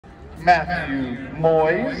Matthew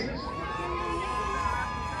Moyes.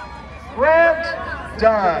 Grant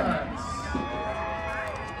Dunn.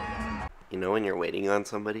 You know when you're waiting on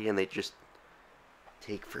somebody and they just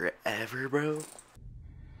take forever, bro?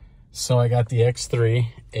 So I got the X3.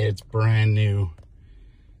 It's brand new.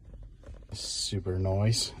 Super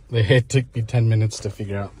noise. It took me 10 minutes to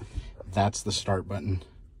figure out that's the start button.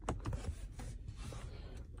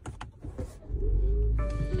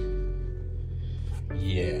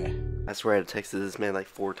 Yeah. I swear I texted this man like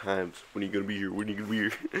 4 times. When are you gonna be here? When are you gonna be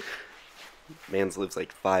here? Man's lives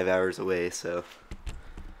like 5 hours away, so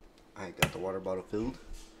I got the water bottle filled.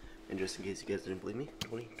 And just in case you guys didn't believe me,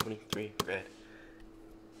 2023 red.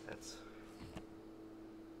 That's.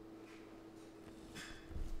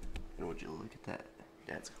 And would you look at that?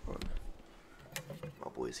 Dad's gone. My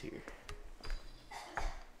boy's here.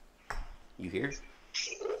 You here?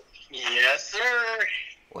 Yes, sir.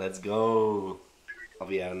 Let's go. I'll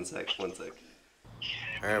be out in a sec. 1 sec.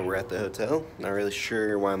 Alright, we're at the hotel. Not really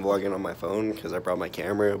sure why I'm vlogging on my phone because I brought my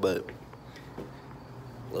camera, but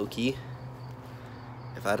low key,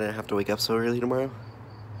 if I didn't have to wake up so early tomorrow,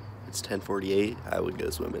 it's 10:48, I would go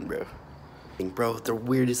swimming, bro. And bro, the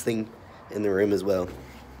weirdest thing in the room as well.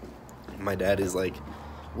 My dad is like,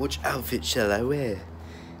 which outfit shall I wear?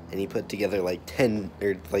 And he put together like 10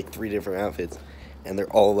 or like 3 different outfits, and they're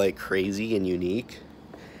all like crazy and unique.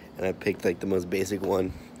 And I picked like the most basic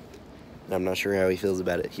one, and I'm not sure how he feels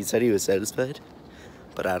about it. He said he was satisfied,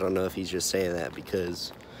 but I don't know if he's just saying that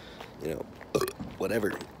because, you know,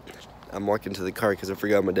 whatever. I'm walking to the car because I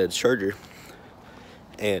forgot my dad's charger,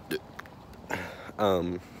 and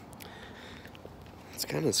it's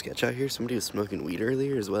kind of sketch out here. Somebody was smoking weed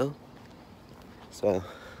earlier as well. So,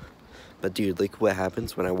 but dude, look what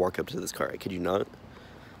happens when I walk up to this car. I kid you not.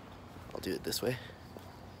 I'll do it this way.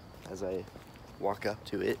 As I walk up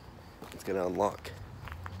to it, it's gonna unlock.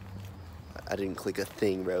 I didn't click a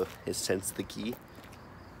thing, bro. It sensed the key.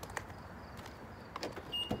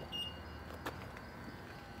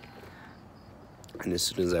 And as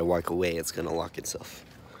soon as I walk away, it's gonna lock itself.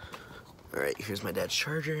 Alright, here's my dad's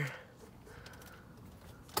charger.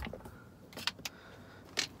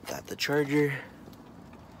 Got the charger.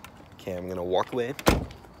 Okay, I'm gonna walk away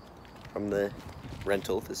from the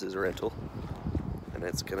rental. This is a rental. And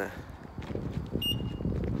it's gonna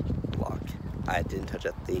lock. I didn't touch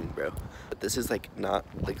a thing, bro. But this is like not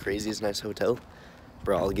the craziest nice hotel.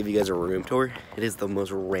 Bro, I'll give you guys a room tour. It is the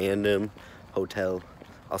most random hotel.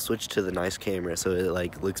 I'll switch to the nice camera so it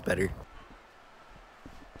like looks better.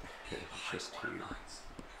 It's just here.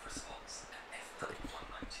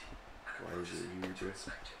 Why is it here, bro?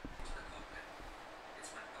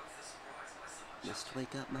 Just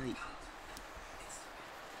wake up, mate.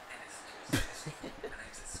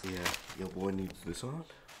 Yeah, your boy needs this on.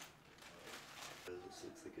 This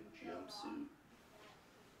looks like a jumpsuit.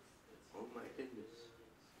 Oh my goodness.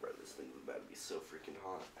 Bro, this thing's about to be so freaking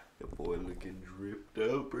hot. Your boy looking dripped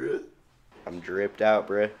out, bruh. I'm dripped out,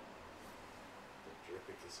 bruh.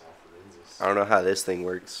 I don't know how this thing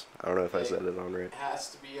works. I don't know if I said it on right. It has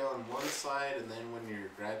to be on one side, and then when you're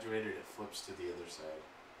graduated, it flips to the other side.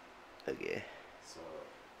 Okay. So.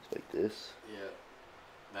 It's like this? Yeah.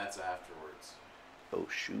 That's afterwards. Oh,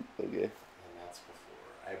 shoot. Okay. And that's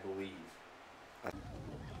before, I believe.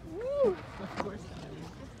 Woo! Of course.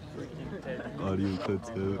 Audio cuts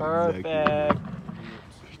out. Perfect. Exactly.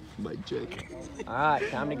 Mic check. Alright,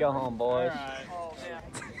 time to go home, boys.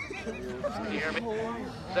 Can you hear me?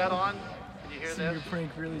 Is that on? Can you hear this? Your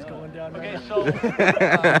prank really is going down. Okay, right so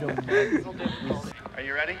are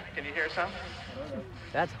you ready? Can you hear some?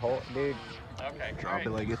 That's whole, dude. Okay, Drop great.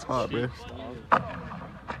 it like it's hot, bro.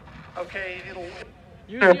 Okay, it'll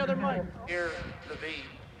Use the other mic. hear the beat.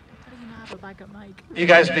 How do you not have a backup mic? You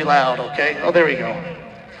guys be loud, okay? Oh, there we go.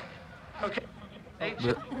 Okay.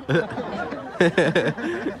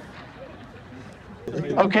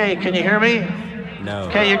 Okay, can you hear me? No.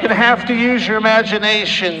 Okay, you're gonna have to use your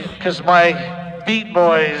imagination because my beat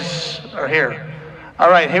boys are here.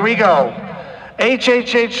 All right, here we go.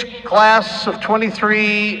 HHH class of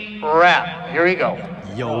 23 rap. Here we go. Oh,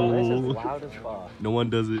 this is Yo. loud as fuck. No one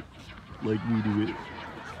does it like we do it.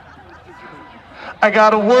 I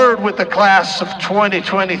got a word with the class of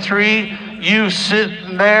 2023. You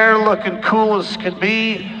sitting there looking cool as can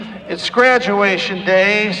be. It's graduation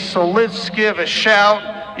day, so let's give a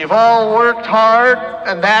shout. You've all worked hard,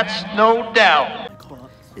 and that's no doubt.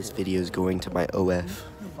 This video is going to my OF.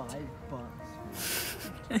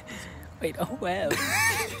 Wait, oh wow.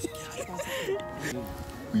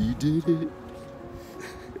 We did it.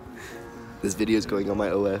 This video is going on my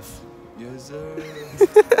OF.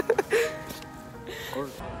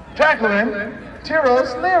 Tackling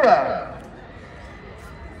Tyros Lira.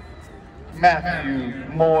 Matthew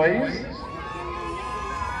Moyes.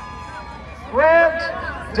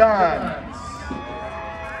 Grant Dunn.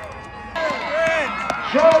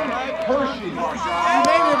 Joe Hershey.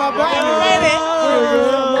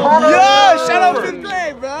 Yo, shout out 5th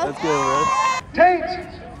grade, bro. That's good, bro.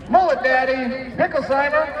 Tate Mullet Daddy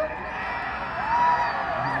Picklesheimer.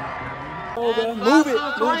 Move it. Move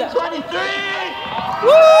that.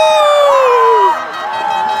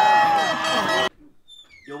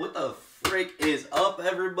 Yo, what the frick is up,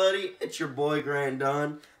 everybody? It's your boy Grant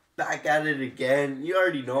Dunn, back at it again. You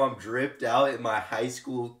already know I'm dripped out in my high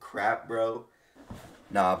school crap, bro.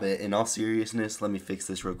 Nah, but in all seriousness, let me fix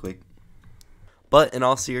this real quick. But in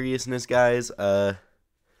all seriousness, guys, got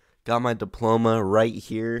my diploma right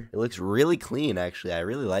here. It looks really clean, actually. I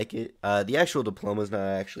really like it. The actual diploma's not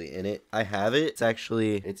actually in it. I have it.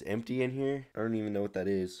 It's empty in here. I don't even know what that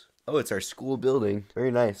is. Oh, it's our school building.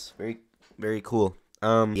 Very nice. Very cool.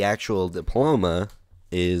 The actual diploma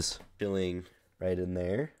is chilling right in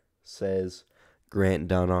there. Says Grant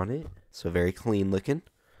Dunn on it. So very clean looking.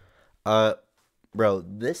 Bro,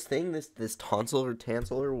 this thing, this tonsil or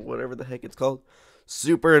tansel or whatever the heck it's called,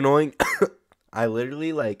 super annoying. I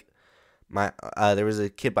literally, like, there was a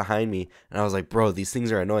kid behind me, and I was like, bro, these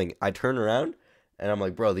things are annoying. I turn around, and I'm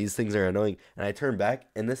like, bro, these things are annoying. And I turn back,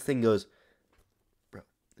 and this thing goes, bro,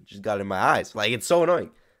 it just got in my eyes. Like, it's so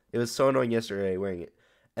annoying. It was so annoying yesterday wearing it.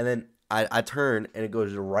 And then I turn, and it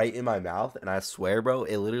goes right in my mouth, and I swear, bro,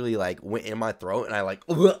 it literally, like, went in my throat, and I, like,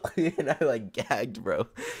 and I, like, gagged, bro.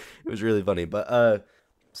 It was really funny. But,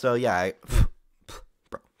 so, yeah,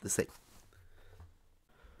 bro, this thing.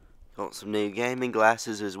 Got some new gaming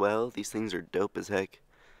glasses as well. These things are dope as heck.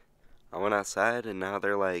 I went outside, and now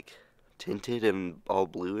they're, like, tinted and all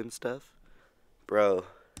blue and stuff. Bro,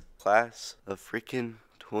 class of freaking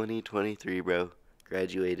 2023, bro.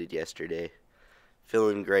 Graduated yesterday.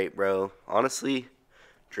 Feeling great, bro. Honestly,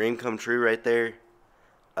 dream come true right there.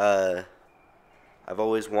 I've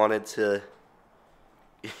always wanted to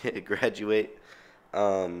graduate.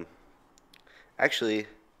 Actually,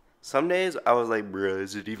 some days I was like, bro,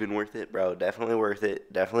 is it even worth it? Bro, definitely worth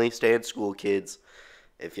it. Definitely stay in school, kids.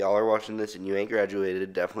 If y'all are watching this and you ain't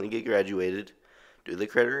graduated, definitely get graduated. Do the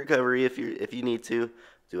credit recovery if you need to.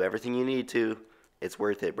 Do everything you need to. It's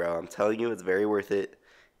worth it, bro. I'm telling you, it's very worth it.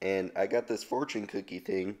 And I got this fortune cookie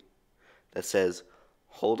thing that says,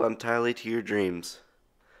 hold on tightly to your dreams.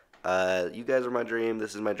 You guys are my dream.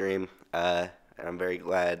 This is my dream. And I'm very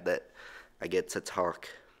glad that I get to talk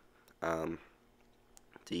to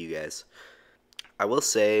you guys. I will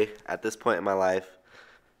say, at this point in my life,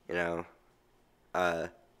 you know, I'm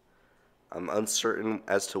uncertain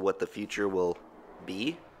as to what the future will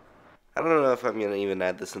be. I don't know if I'm going to even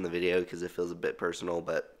add this in the video because it feels a bit personal,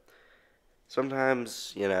 but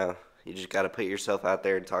sometimes, you know, you just got to put yourself out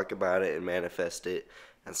there and talk about it and manifest it,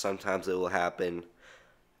 and sometimes it will happen.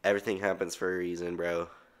 Everything happens for a reason, bro.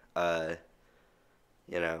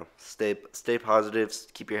 You know, stay positive,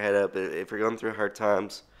 keep your head up. If you're going through hard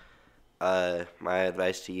times, my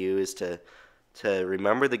advice to you is to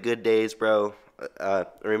remember the good days, bro.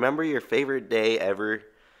 Remember your favorite day ever,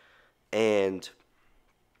 and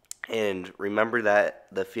remember that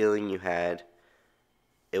the feeling you had.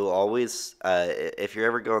 It will always, if you're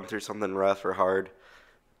ever going through something rough or hard,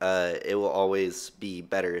 it will always be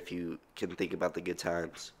better if you can think about the good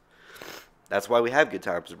times. That's why we have good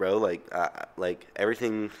times, bro. Like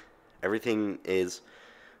everything is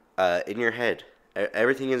in your head.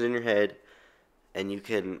 Everything is in your head, and you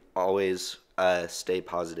can always stay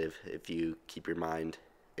positive if you keep your mind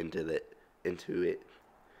into it.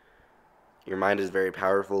 Your mind is very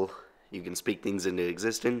powerful. You can speak things into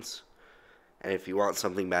existence. And if you want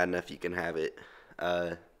something bad enough, you can have it.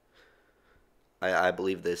 I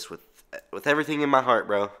believe this with everything in my heart,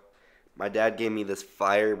 bro. My dad gave me this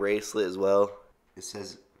fire bracelet as well. It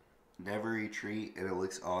says, never retreat, and it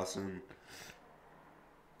looks awesome.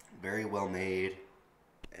 Very well made.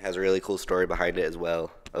 It has a really cool story behind it as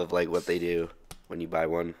well, of like what they do when you buy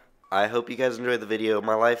one. I hope you guys enjoyed the video.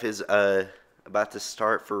 My life is about to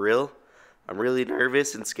start for real. I'm really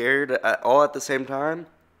nervous and scared all at the same time.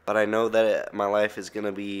 But I know that my life is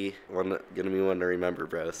gonna be one to remember,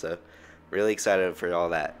 bro. So, really excited for all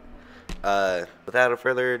that. Without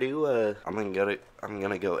further ado, I'm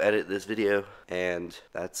gonna go edit this video, and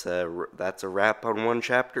that's a wrap on one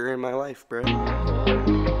chapter in my life, bro.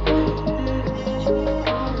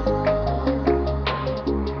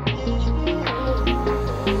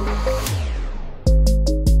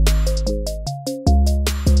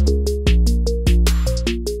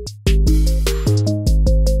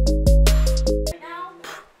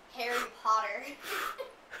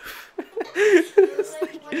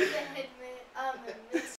 One of the headmen,